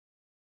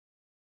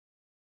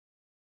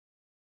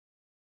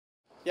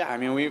Yeah, I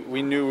mean,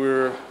 we knew we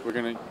were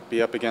going to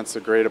be up against a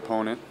great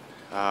opponent.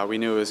 We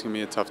knew it was going to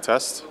be a tough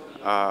test.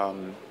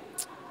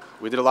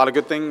 We did a lot of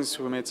good things.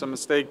 We made some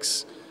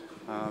mistakes.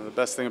 The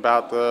best thing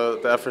about the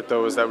effort,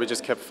 though, is that we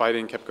just kept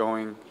fighting, kept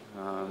going.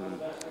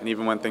 And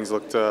even when things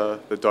looked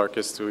the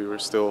darkest, we were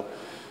still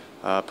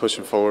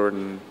pushing forward.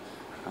 And,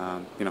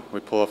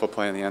 we pull off a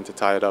play in the end to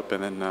tie it up.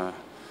 And then,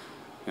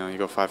 you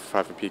go 5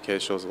 for 5 for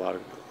PK. Shows a lot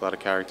of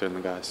character in the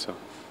guys. So.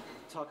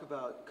 Talk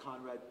about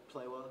Conrad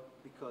Plewa,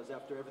 because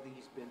after everything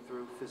he's been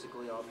through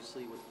physically,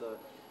 obviously, with the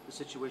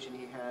situation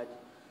he had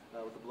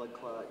with the blood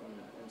clot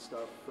and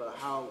stuff,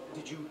 how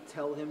did you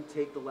tell him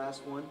take the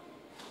last one?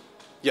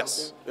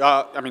 Yes.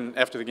 I mean,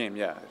 after the game,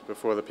 yeah.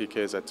 Before the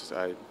PKs,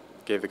 I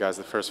gave the guys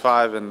the first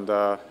 5. And,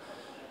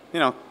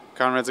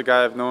 Conrad's a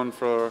guy I've known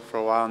for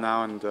a while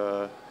now. And,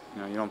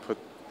 you don't put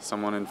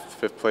someone in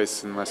 5th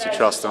place unless you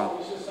trust him.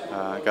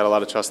 I got a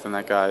lot of trust in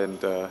that guy. And,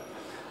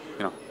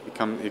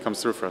 he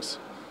comes through for us.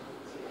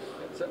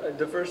 So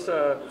the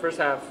first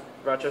half,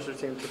 Rochester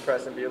seemed to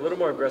press and be a little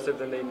more aggressive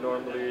than they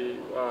normally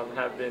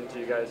have been to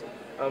you guys.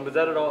 Was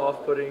that at all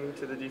off-putting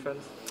to the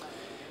defense?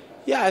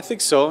 Yeah, I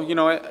think so.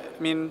 I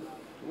mean,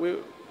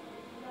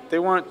 they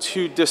weren't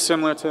too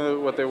dissimilar to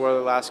what they were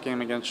the last game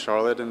against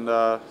Charlotte, and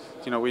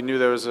we knew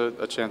there was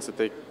a chance that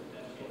they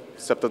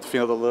stepped up the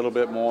field a little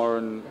bit more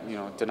and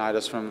denied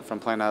us from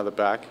playing out of the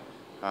back.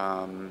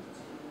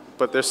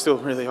 But they're still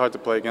really hard to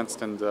play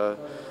against, and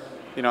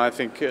I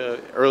think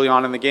early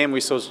on in the game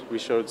we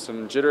showed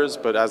some jitters,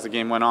 but as the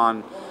game went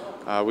on,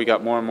 we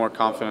got more and more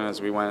confident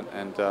as we went,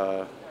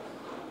 and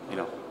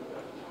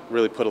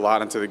really put a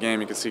lot into the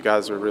game. You could see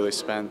guys were really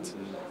spent,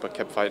 but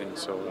kept fighting.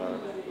 So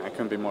I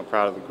couldn't be more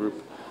proud of the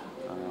group,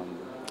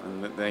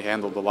 and they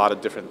handled a lot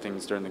of different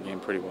things during the game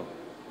pretty well.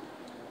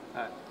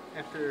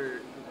 After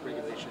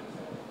regulation,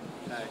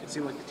 it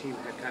seemed like the team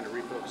had kind of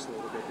refocused a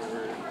little bit. They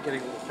were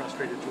getting a little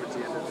frustrated towards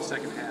the end of the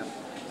second half.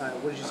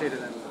 What did you say to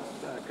them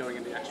going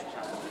into extra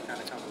time to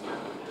kind of compliment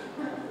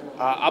them?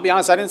 I'll be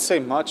honest, I didn't say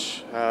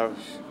much.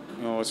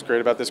 What's great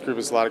about this group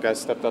is a lot of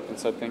guys stepped up and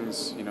said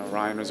things.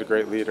 Ryan was a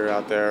great leader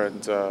out there,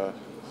 and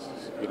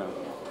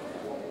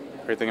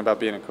great thing about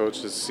being a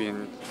coach is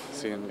seeing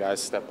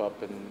guys step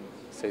up and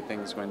say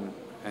things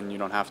and you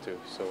don't have to.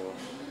 So,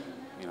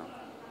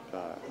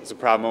 it's a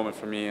proud moment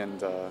for me,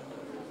 and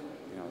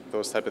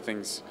those type of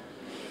things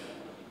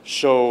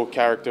show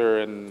character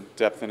and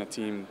depth in a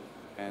team,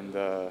 and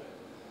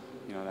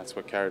that's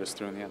what carried us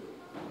through in the end.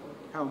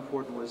 How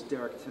important was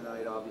Derek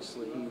tonight?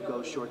 Obviously, he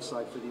goes short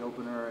side for the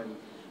opener and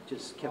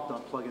just kept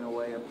on plugging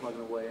away and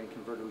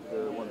converted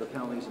one of the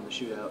penalties in the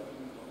shootout.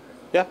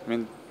 Yeah, I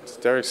mean,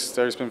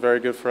 Derek's been very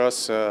good for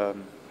us.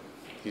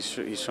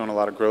 He's shown a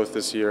lot of growth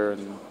this year,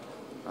 and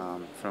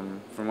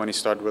from when he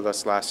started with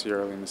us last year,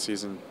 early in the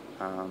season.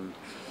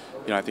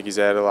 I think he's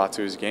added a lot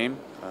to his game.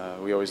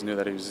 We always knew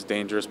that he was a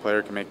dangerous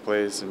player, can make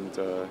plays, and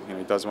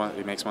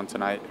he makes one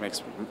tonight, he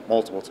makes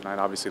multiple tonight.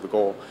 Obviously, the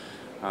goal.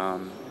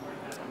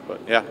 But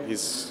yeah,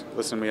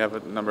 we have a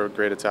number of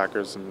great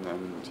attackers, and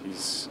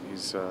he's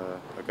a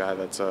guy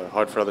that's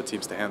hard for other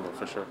teams to handle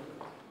for sure.